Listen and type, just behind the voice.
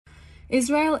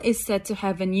Israel is set to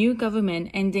have a new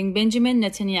government ending Benjamin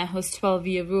Netanyahu's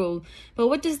 12-year rule. But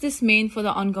what does this mean for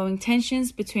the ongoing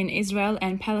tensions between Israel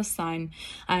and Palestine?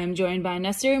 I am joined by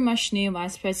Nasser Mashni,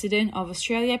 Vice President of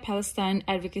Australia-Palestine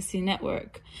Advocacy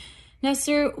Network.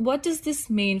 Nasser, what does this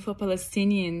mean for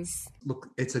Palestinians? Look,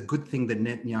 it's a good thing that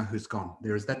Netanyahu's gone.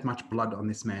 There is that much blood on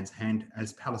this man's hand.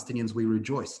 As Palestinians, we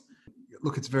rejoice.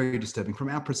 Look, it's very disturbing. From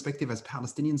our perspective as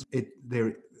Palestinians,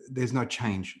 there's no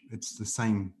change. It's the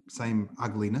same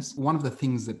ugliness. One of the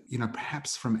things that,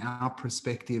 perhaps from our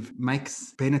perspective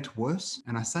makes Bennett worse,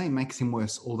 and I say makes him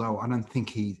worse, although I don't think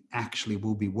he actually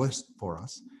will be worse for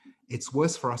us. It's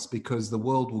worse for us because the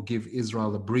world will give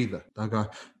Israel a breather. They'll go,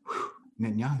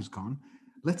 Netanyahu's gone.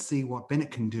 Let's see what Bennett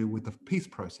can do with the peace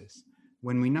process,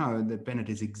 when we know that Bennett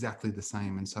is exactly the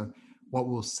same. And so what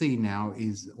we'll see now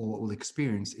is, or what we'll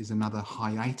experience, is another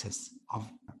hiatus of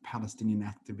Palestinian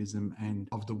activism and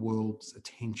of the world's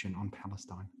attention on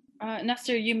Palestine.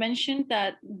 Nasser, you mentioned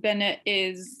that Bennett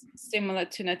is similar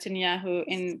to Netanyahu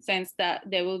in the sense that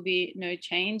there will be no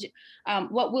change.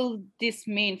 What will this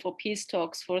mean for peace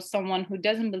talks for someone who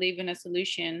doesn't believe in a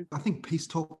solution? I think peace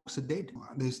talks are dead.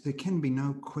 There can be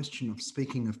no question of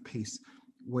speaking of peace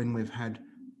when we've had,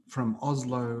 from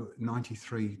Oslo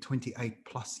 93, 28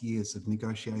 plus years of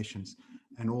negotiations,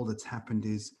 and all that's happened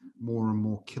is more and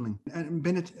more killing. And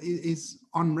Bennett is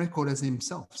on record as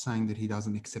himself saying that he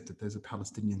doesn't accept that there's a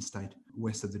Palestinian state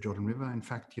west of the Jordan River. In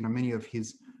fact, many of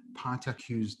his party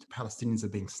accused Palestinians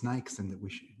of being snakes and that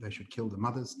they should kill the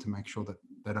mothers to make sure that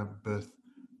they don't birth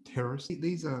terrorists.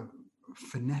 These are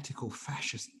fanatical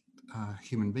fascist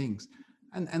human beings.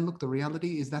 And look, the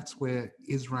reality is that's where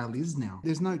Israel is now.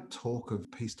 There's no talk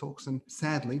of peace talks. And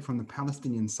sadly, from the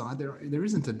Palestinian side, there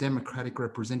isn't a democratic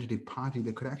representative party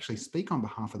that could actually speak on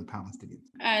behalf of the Palestinians.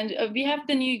 And we have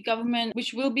the new government,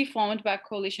 which will be formed by a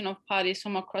coalition of parties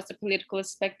from across the political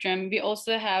spectrum. We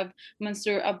also have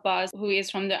Mansour Abbas, who is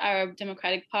from the Arab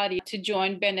Democratic Party, to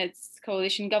join Bennett's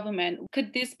coalition government.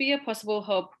 Could this be a possible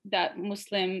hope that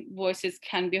Muslim voices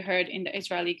can be heard in the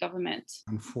Israeli government?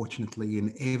 Unfortunately,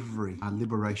 in every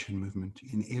liberation movement,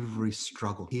 in every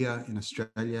struggle, here in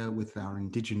Australia with our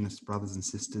Indigenous brothers and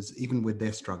sisters, even with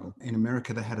their struggle. In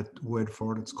America, they had a word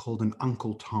for it. It's called an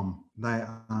Uncle Tom. They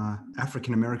are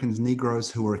African Americans, Negroes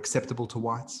who are acceptable to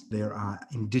whites. There are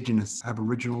Indigenous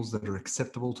Aboriginals that are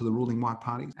acceptable to the ruling white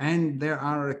party. And there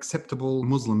are acceptable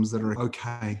Muslims that are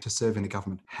okay to serve in a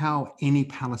government. How any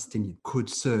Palestinian could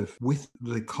serve with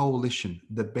the coalition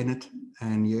that Bennett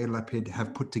and Yair Lapid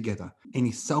have put together,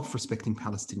 any self-respecting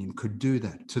Palestinian could do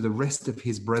that to the rest of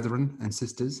his brethren and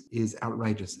sisters is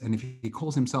outrageous. And if he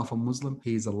calls himself a Muslim,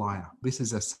 he is a liar. This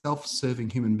is a self-serving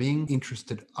human being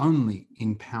interested only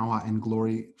in power and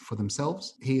glory for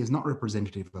themselves. He is not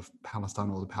representative of Palestine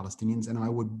or the Palestinians. And I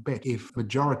would bet if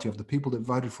majority of the people that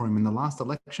voted for him in the last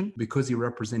election, because he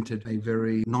represented a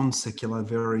very non-secular,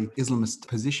 very Islamist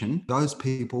position, those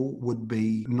people would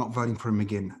be not voting for him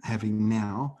again, having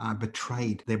now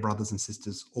betrayed their brothers and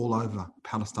sisters all over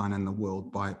Palestine and the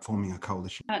world by forming a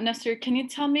coalition. Nasser, can you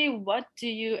tell me, what do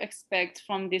you expect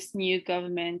from this new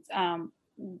government?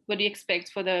 What do you expect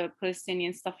for the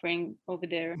Palestinians suffering over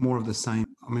there? More of the same.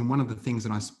 I mean, one of the things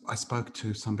that I spoke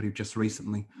to somebody just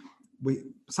recently,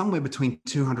 somewhere between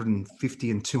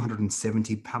 250 and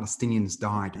 270 Palestinians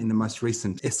died in the most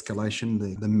recent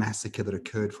escalation, the massacre that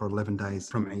occurred for 11 days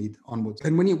from Eid onwards.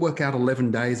 And when you work out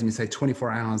 11 days and you say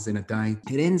 24 hours in a day,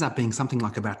 it ends up being something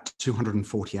like about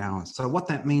 240 hours. So what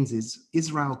that means is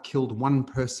Israel killed one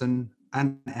person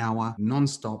an hour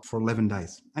non-stop for 11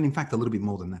 days. And in fact, a little bit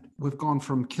more than that. We've gone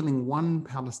from killing one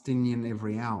Palestinian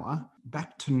every hour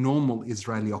back to normal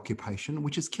Israeli occupation,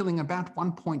 which is killing about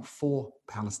 1.4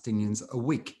 Palestinians a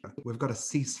week. We've got a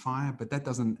ceasefire, but that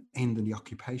doesn't end the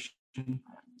occupation.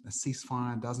 A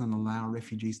ceasefire doesn't allow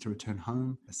refugees to return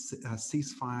home. A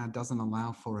ceasefire doesn't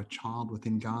allow for a child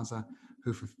within Gaza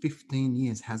who for 15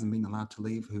 years hasn't been allowed to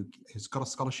leave, who's got a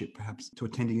scholarship perhaps to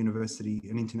attend a university,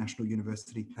 an international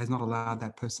university, has not allowed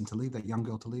that person to leave, that young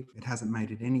girl to leave. It hasn't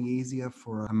made it any easier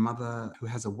for a mother who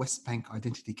has a West Bank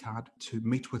identity card to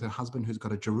meet with her husband who's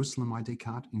got a Jerusalem ID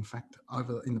card. In fact,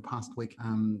 over in the past week,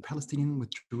 Palestinian with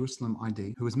Jerusalem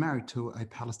ID who was married to a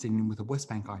Palestinian with a West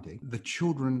Bank ID. The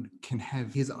children can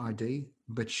have his ID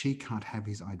but she can't have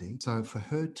his ID. So for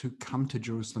her to come to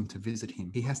Jerusalem to visit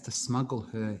him, he has to smuggle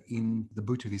her in the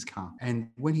boot of his car. And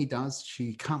when he does,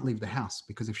 she can't leave the house,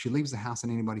 because if she leaves the house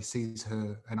and anybody sees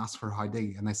her and asks for her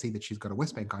ID and they see that she's got a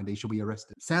West Bank ID, she'll be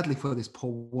arrested. Sadly for this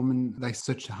poor woman, they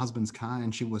searched her husband's car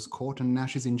and she was caught, and now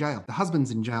she's in jail. The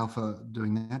husband's in jail for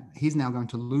doing that. He's now going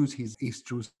to lose his East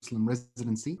Jerusalem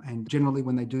residency. And generally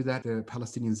when they do that, the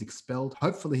Palestinians expelled.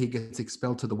 Hopefully he gets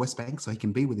expelled to the West Bank so he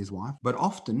can be with his wife. But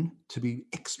often, to be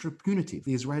extra punitive,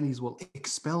 the Israelis will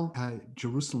expel a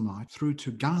Jerusalemite through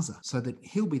to Gaza so that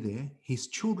he'll be there. His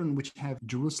children, which have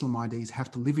Jerusalem IDs,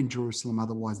 have to live in Jerusalem,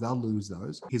 otherwise they'll lose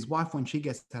those. His wife, when she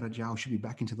gets out of jail, she'll be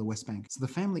back into the West Bank. So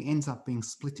the family ends up being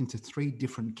split into 3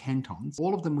 different cantons,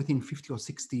 all of them within 50 or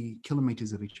 60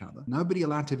 kilometers of each other. Nobody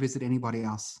allowed to visit anybody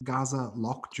else. Gaza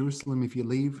locked. Jerusalem, if you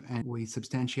leave and we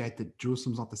substantiate that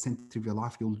Jerusalem's not the center of your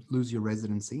life, you'll lose your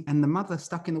residency. And the mother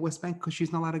stuck in the West Bank because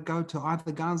she's not allowed to go to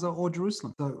either Gaza or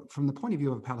Jerusalem. So from the point of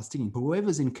view of a Palestinian,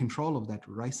 whoever's in control of that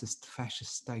racist,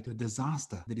 fascist state, a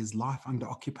disaster that is life under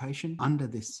occupation, under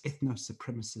this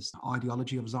ethno-supremacist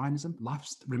ideology of Zionism, life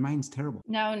remains terrible.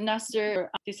 Now, Nasser,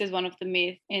 this is one of the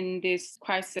myths in this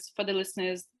crisis. For the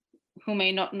listeners who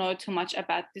may not know too much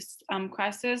about this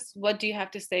crisis, what do you have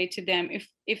to say to them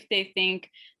if they think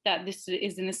that this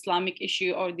is an Islamic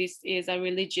issue or this is a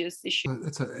religious issue?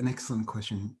 That's an excellent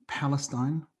question.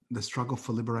 Palestine, the struggle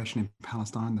for liberation in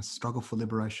Palestine, the struggle for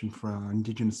liberation for our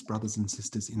Indigenous brothers and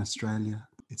sisters in Australia,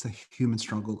 it's a human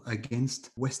struggle against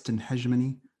Western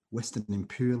hegemony, Western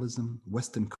imperialism,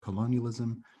 Western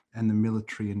colonialism, and the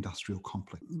military-industrial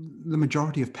complex. The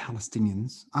majority of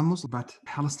Palestinians are Muslim, but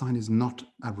Palestine is not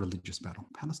a religious battle.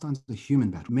 Palestine's a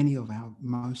human battle. Many of our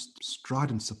most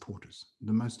strident supporters,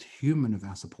 the most human of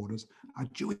our supporters, are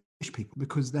Jewish people,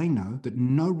 because they know that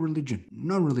no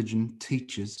religion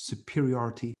teaches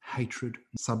superiority, hatred,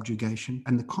 subjugation.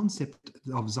 And the concept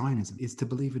of Zionism is to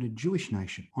believe in a Jewish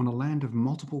nation on a land of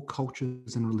multiple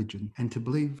cultures and religion, and to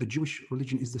believe the Jewish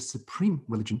religion is the supreme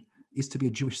religion is to be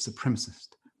a Jewish supremacist,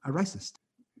 a racist.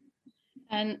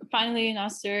 And finally,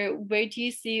 Nasser, where do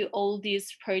you see all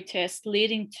these protests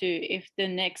leading to if the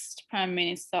next Prime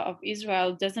Minister of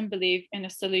Israel doesn't believe in a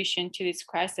solution to this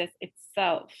crisis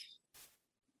itself?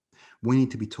 We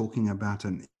need to be talking about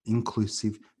an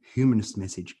inclusive humanist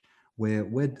message where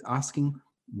we're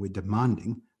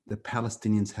demanding that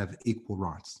Palestinians have equal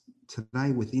rights.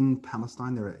 Today, within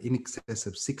Palestine, there are in excess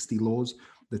of 60 laws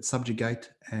that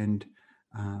subjugate and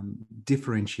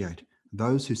differentiate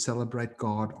those who celebrate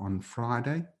God on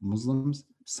Friday, Muslims,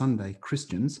 Sunday,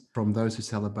 Christians, from those who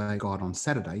celebrate God on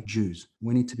Saturday, Jews.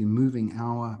 We need to be moving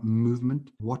our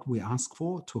movement, what we ask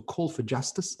for, to a call for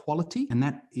justice, equality, and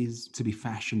that is to be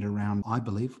fashioned around, I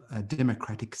believe, a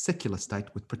democratic, secular state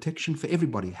with protection for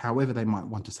everybody, however they might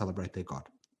want to celebrate their God.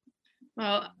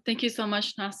 Well, thank you so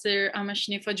much, Nasser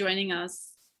Amashni, for joining us.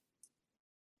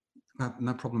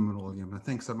 No problem at all, Yamna.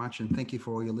 Thanks so much, and thank you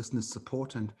for all your listeners'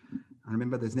 support. And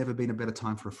remember, there's never been a better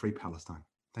time for a free Palestine.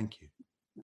 Thank you.